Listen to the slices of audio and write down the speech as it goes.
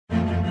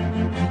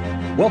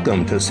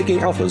Welcome to Seeking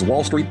Alpha's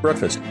Wall Street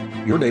Breakfast,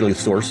 your daily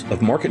source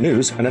of market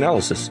news and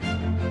analysis.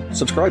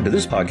 Subscribe to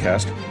this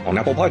podcast on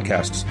Apple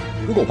Podcasts,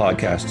 Google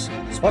Podcasts,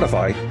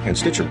 Spotify, and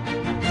Stitcher.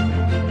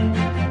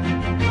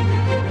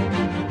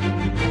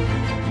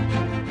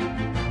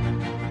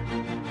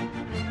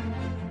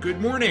 Good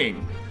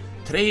morning.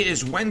 Today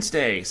is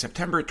Wednesday,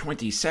 September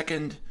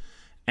 22nd,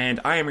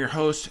 and I am your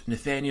host,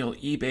 Nathaniel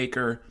E.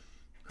 Baker,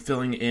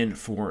 filling in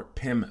for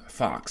Pim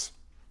Fox.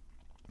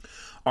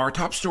 Our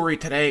top story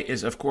today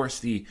is, of course,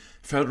 the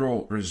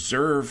Federal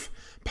Reserve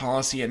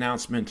policy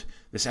announcement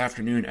this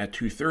afternoon at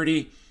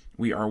 2:30.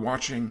 We are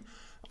watching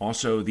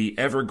also the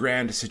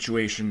Evergrande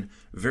situation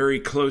very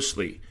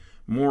closely.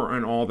 More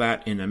on all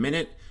that in a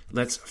minute.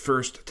 Let's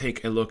first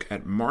take a look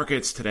at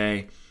markets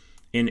today.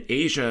 In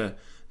Asia,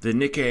 the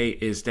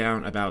Nikkei is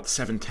down about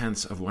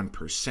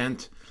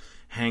 0.7%.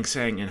 Hang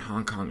Seng in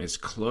Hong Kong is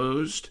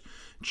closed.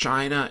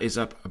 China is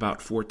up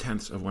about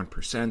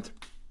 0.4%.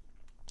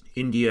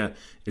 India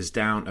is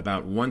down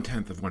about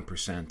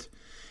 0.1%.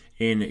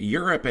 In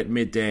Europe at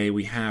midday,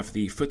 we have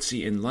the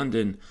FTSE in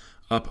London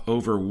up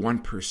over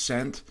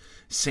 1%,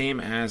 same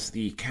as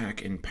the CAC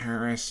in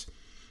Paris,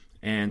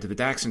 and the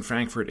DAX in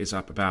Frankfurt is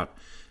up about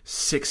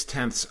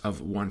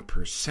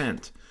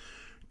 0.6%.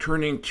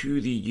 Turning to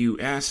the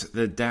U.S.,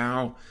 the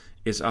Dow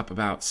is up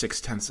about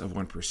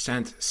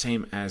 0.6%,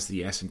 same as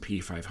the S&P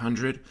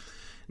 500.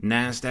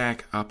 NASDAQ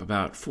up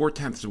about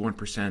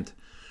 0.4%.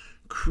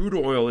 Crude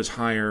oil is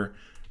higher,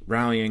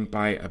 rallying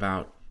by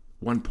about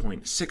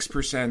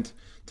 1.6%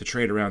 to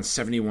trade around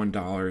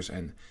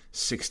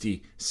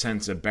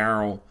 $71.60 a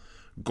barrel.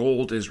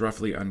 Gold is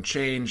roughly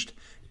unchanged,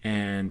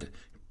 and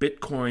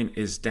Bitcoin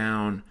is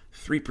down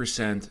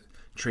 3%,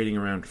 trading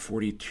around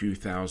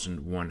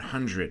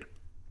 42,100.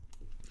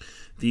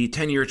 The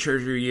 10-year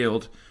Treasury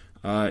yield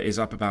is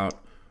up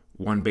about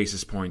 1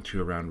 basis point to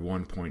around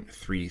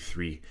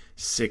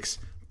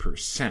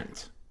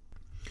 1.336%.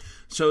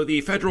 So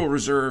the Federal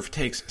Reserve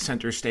takes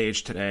center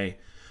stage today,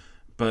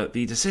 but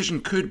the decision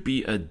could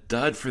be a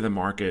dud for the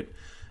market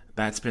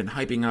that's been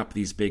hyping up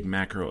these big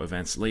macro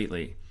events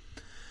lately.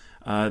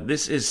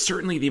 This is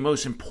certainly the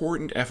most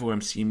important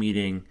FOMC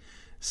meeting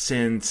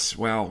since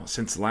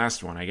the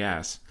last one, I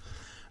guess.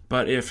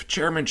 But if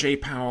Chairman Jay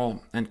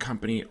Powell and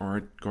company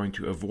are going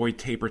to avoid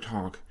taper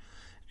talk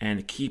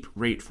and keep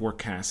rate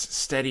forecasts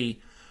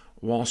steady,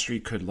 Wall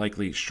Street could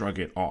likely shrug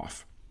it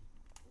off,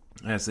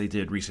 as they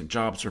did recent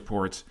jobs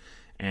reports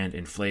and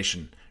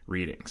inflation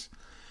readings.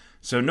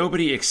 So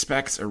nobody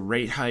expects a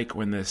rate hike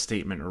when the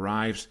statement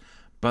arrives,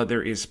 but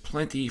there is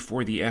plenty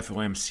for the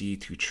FOMC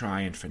to try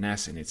and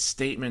finesse in its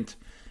statement,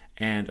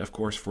 and of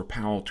course for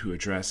Powell to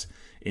address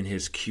in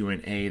his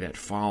Q&A that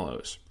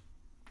follows.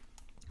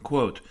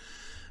 Quote,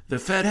 "The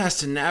Fed has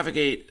to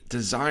navigate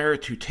desire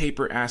to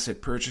taper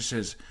asset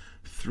purchases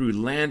through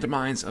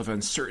landmines of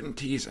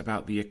uncertainties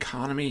about the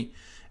economy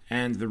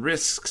and the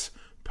risks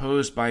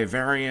posed by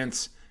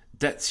variants,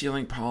 debt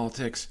ceiling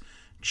politics,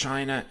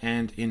 China,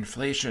 and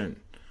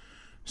inflation."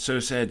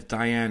 So said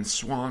Diane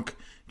Swank,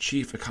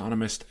 chief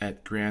economist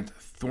at Grant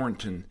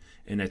Thornton,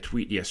 in a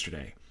tweet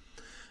yesterday.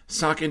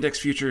 Stock index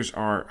futures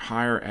are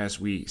higher, as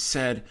we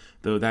said,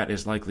 though that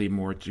is likely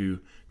more due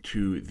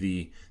to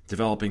the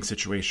developing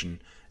situation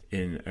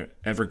in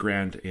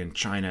Evergrande in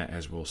China,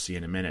 as we'll see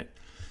in a minute.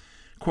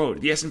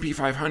 Quote, "The S&P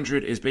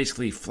 500 is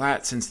basically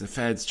flat since the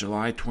Fed's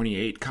July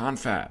 28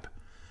 confab,"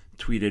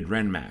 tweeted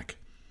Renmac.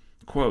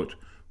 Quote,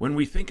 "When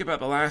we think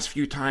about the last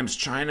few times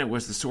China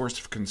was the source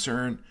of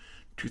concern,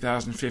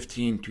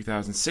 2015,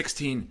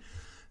 2016,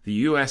 the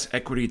U.S.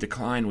 equity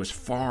decline was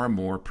far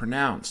more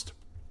pronounced."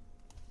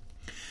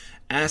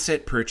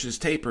 Asset purchase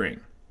tapering.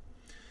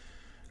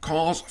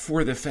 Calls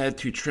for the Fed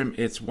to trim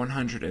its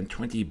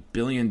 $120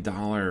 billion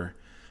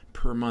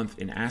per month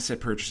in asset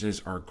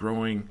purchases are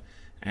growing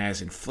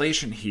as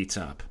inflation heats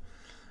up,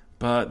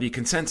 but the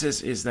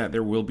consensus is that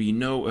there will be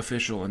no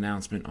official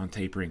announcement on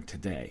tapering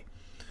today.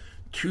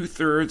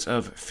 2/3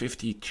 of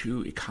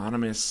 52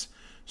 economists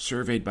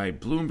surveyed by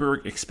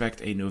Bloomberg expect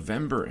a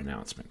November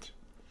announcement,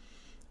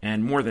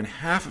 and more than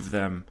half of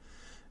them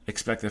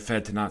expect the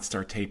Fed to not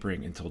start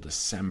tapering until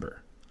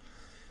December,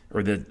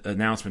 or the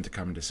announcement to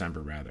come in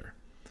December, rather.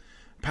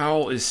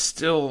 Powell has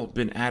still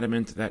been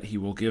adamant that he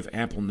will give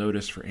ample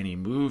notice for any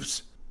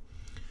moves.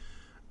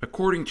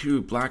 According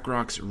to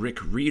BlackRock's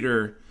Rick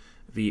Reeder,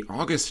 the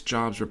August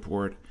jobs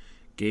report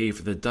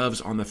gave the doves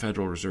on the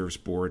Federal Reserve's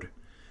board,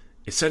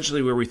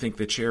 essentially where we think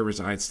the chair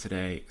resides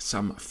today,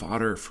 some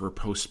fodder for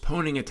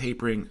postponing a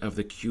tapering of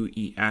the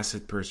QE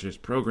asset purchase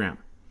program,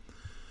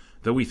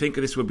 though we think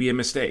this would be a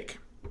mistake.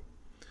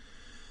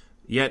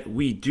 Yet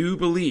we do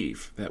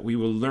believe that we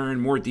will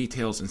learn more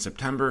details in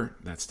September,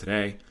 that's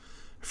today,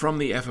 from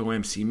the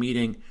FOMC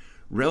meeting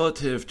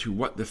relative to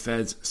what the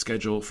Fed's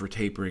schedule for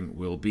tapering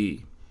will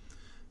be.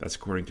 That's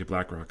according to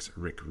BlackRock's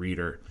Rick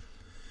Reeder.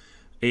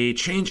 A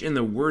change in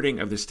the wording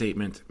of the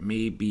statement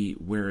may be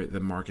where the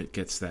market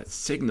gets that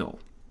signal.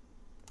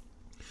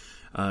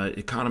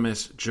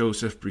 Economist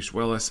Joseph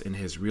Bruce-Willis in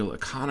his Real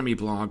Economy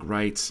blog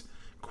writes,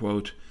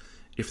 quote,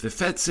 "If the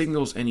Fed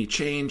signals any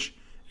change,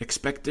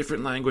 expect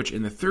different language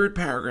in the third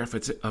paragraph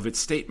of its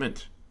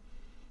statement,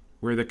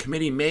 where the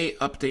committee may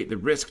update the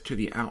risk to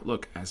the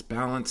outlook as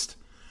balanced,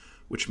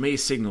 which may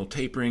signal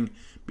tapering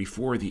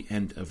before the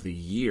end of the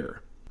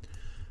year.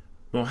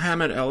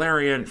 Mohamed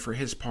El-Arian, for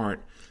his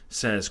part,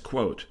 says,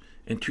 quote,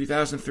 in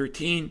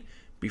 2013,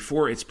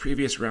 before its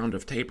previous round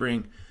of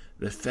tapering,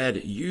 the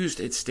Fed used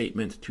its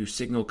statement to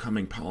signal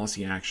coming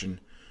policy action,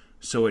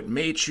 so it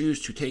may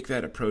choose to take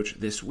that approach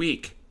this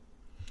week.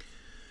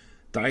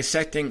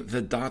 Dissecting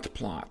the dot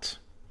plot.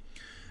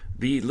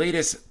 The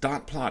latest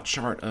dot plot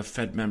chart of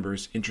Fed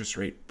members' interest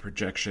rate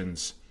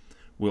projections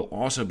will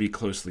also be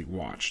closely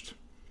watched.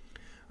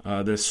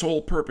 The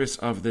sole purpose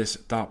of this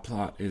dot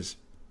plot is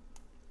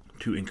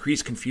to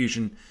increase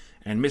confusion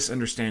and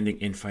misunderstanding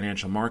in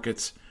financial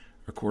markets,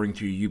 according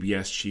to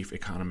UBS chief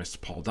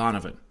economist Paul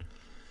Donovan.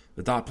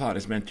 The dot plot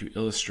is meant to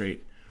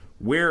illustrate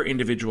where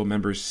individual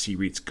members see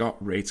rates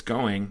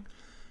going,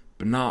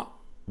 but not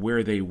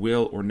where they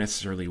will or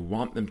necessarily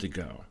want them to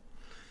go.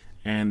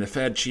 And the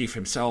Fed chief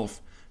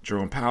himself,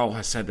 Jerome Powell,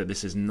 has said that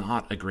this is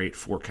not a great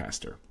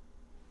forecaster.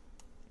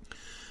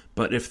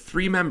 But if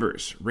 3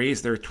 members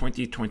raise their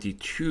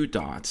 2022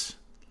 dots,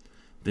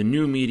 the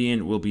new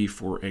median will be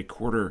for a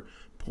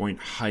quarter-point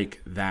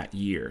hike that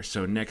year,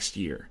 so next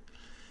year.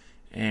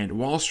 And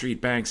Wall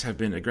Street banks have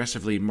been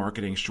aggressively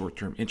marketing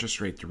short-term interest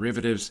rate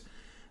derivatives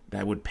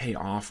that would pay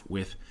off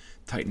with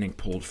tightening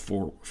pulled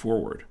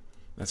forward.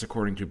 That's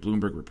according to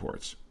Bloomberg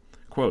reports.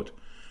 Quote,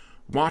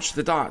 watch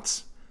the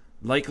dots.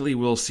 Likely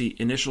we'll see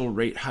initial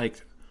rate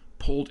hike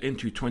pulled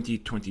into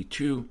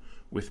 2022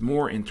 with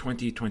more in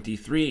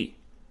 2023.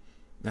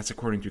 That's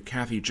according to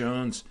Kathy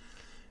Jones,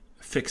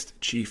 fixed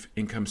chief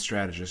income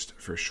strategist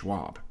for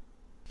Schwab.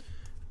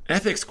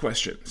 Ethics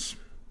questions.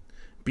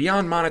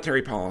 Beyond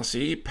monetary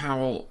policy,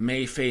 Powell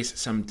may face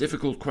some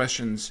difficult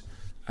questions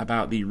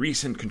about the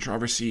recent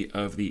controversy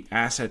of the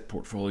asset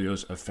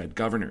portfolios of Fed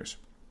governors.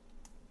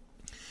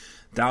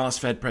 Dallas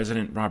Fed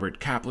President Robert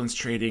Kaplan's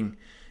trading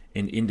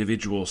in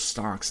individual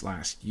stocks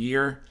last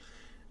year,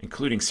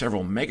 including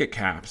several mega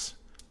caps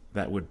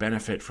that would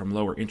benefit from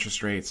lower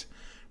interest rates,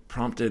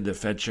 prompted the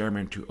Fed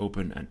chairman to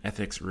open an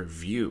ethics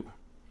review.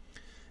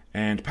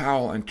 And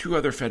Powell and 2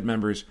 other Fed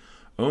members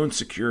owned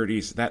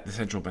securities that the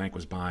central bank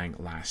was buying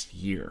last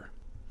year.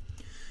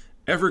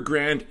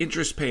 Evergrande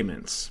interest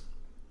payments.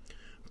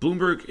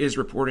 Bloomberg is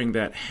reporting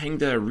that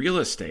Hengda Real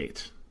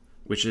Estate,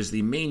 which is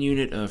the main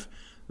unit of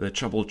the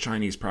troubled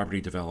Chinese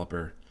property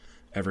developer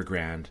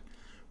Evergrande,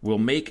 will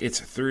make its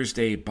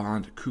Thursday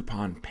bond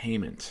coupon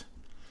payment.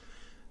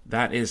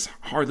 That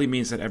hardly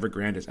means that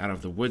Evergrande is out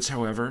of the woods,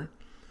 however.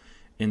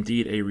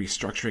 Indeed, a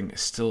restructuring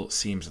still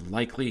seems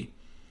likely,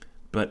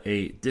 but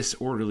a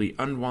disorderly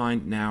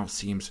unwind now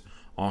seems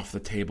off the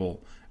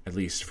table, at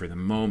least for the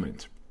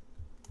moment.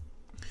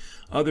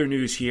 Other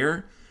news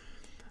here.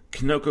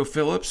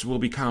 ConocoPhillips will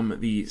become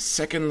the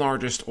second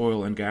largest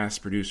oil and gas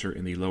producer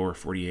in the lower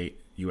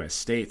 48 U.S.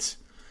 states.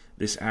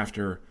 This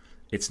after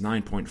its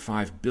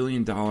 $9.5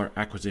 billion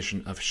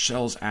acquisition of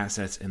Shell's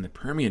assets in the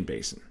Permian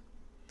Basin.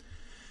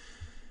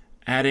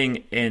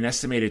 Adding an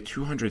estimated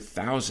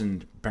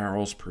 200,000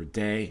 barrels per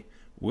day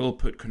will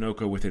put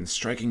Conoco within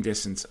striking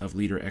distance of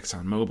leader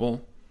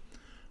ExxonMobil,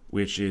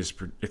 which is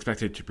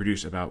expected to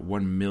produce about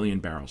 1 million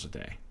barrels a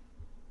day.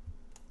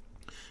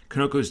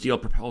 Conoco's deal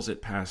propels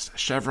it past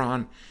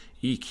Chevron,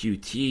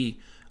 EQT,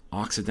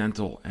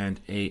 Occidental,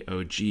 and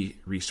AOG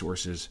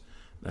Resources.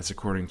 That's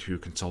according to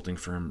consulting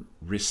firm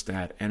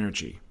Rystad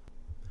Energy.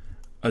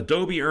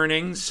 Adobe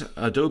earnings.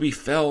 Adobe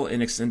fell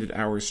in extended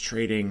hours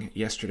trading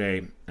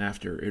yesterday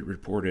after it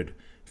reported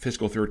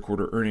fiscal third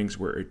quarter earnings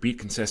where it beat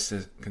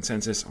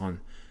consensus on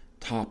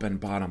top and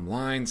bottom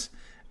lines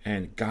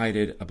and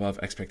guided above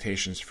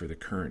expectations for the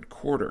current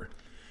quarter.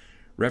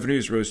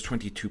 Revenues rose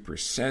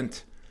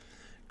 22%.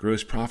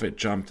 Gross profit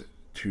jumped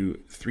to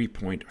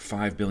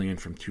 $3.5 billion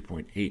from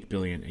 $2.8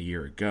 billion a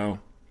year ago,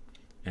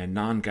 and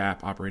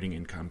non-GAAP operating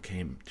income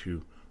came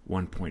to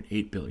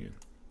 $1.8 billion.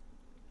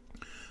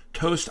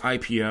 Toast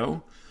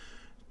IPO.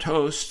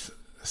 Toast,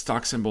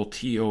 stock symbol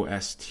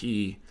TOST,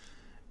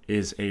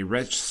 is a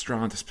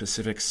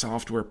restaurant-specific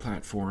software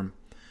platform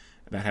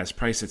that has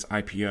priced its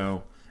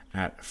IPO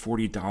at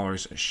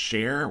 $40 a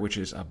share, which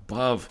is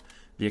above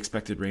the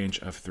expected range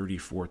of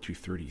 $34 to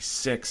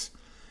 $36,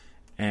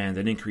 and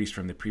an increase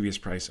from the previous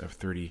price of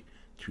 $30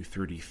 to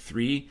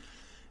 $33.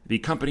 The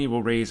company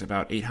will raise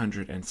about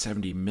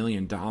 $870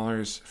 million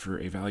for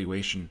a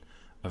valuation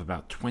of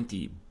about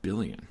 $20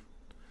 billion.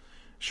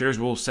 Shares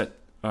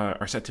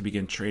are set to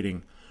begin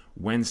trading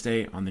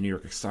Wednesday on the New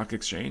York Stock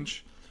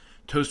Exchange.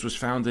 Toast was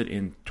founded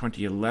in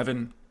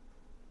 2011,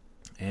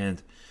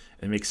 and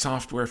it makes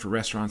software for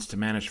restaurants to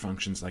manage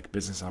functions like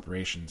business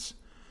operations,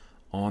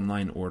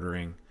 online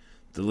ordering,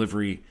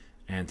 delivery,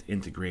 and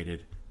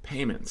integrated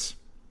payments.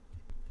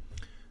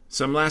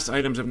 Some last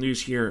items of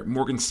news here.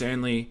 Morgan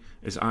Stanley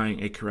is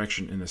eyeing a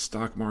correction in the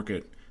stock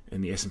market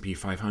in the S&P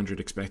 500,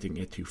 expecting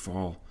it to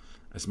fall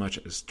as much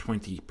as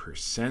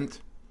 20%.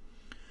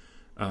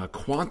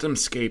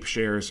 QuantumScape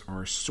shares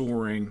are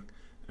soaring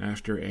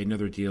after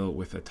another deal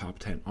with a top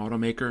 10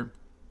 automaker.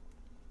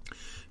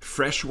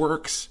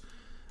 Freshworks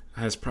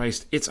has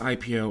priced its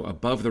IPO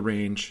above the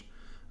range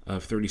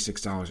of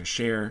 $36 a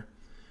share.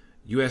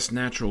 U.S.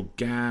 natural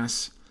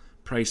gas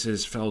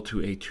prices fell to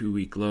a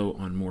 2-week low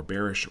on more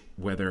bearish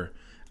weather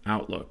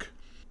outlook.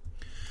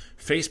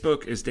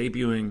 Facebook is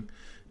debuting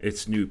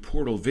its new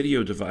Portal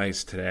video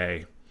device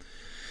today,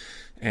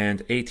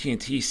 and AT&T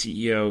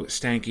CEO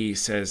Stankey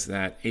says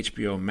that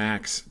HBO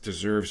Max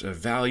deserves a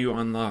value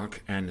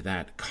unlock and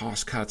that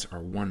cost cuts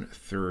are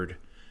 1/3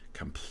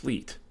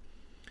 complete.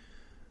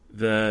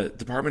 The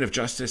Department of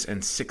Justice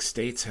and 6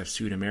 states have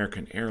sued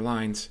American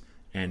Airlines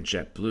and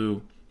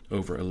JetBlue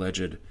over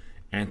alleged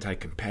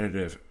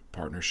anti-competitive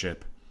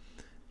partnership,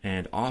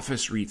 and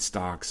office REIT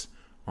stocks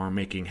are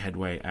making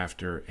headway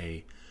after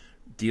a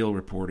deal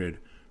reported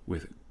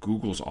with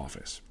Google's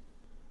office.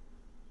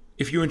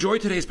 If you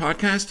enjoyed today's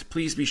podcast,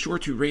 please be sure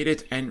to rate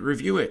it and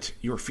review it.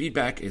 Your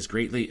feedback is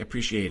greatly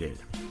appreciated.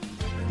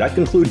 That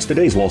concludes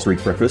today's Wall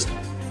Street Breakfast.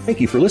 Thank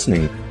you for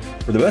listening.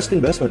 For the best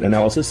investment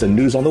analysis and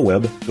news on the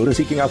web, go to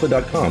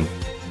seekingalpha.com.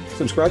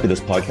 Subscribe to this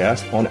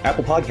podcast on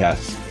Apple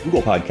Podcasts,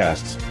 Google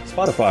Podcasts,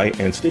 Spotify,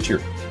 and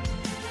Stitcher.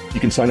 You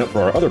can sign up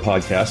for our other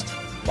podcasts,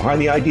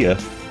 Behind the Idea,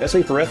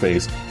 SA for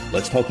FAs,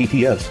 Let's Talk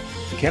ETFs,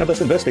 the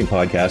Cannabis Investing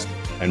Podcast,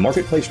 and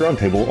Marketplace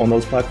Roundtable on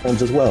those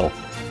platforms as well.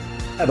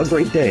 Have a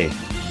great day.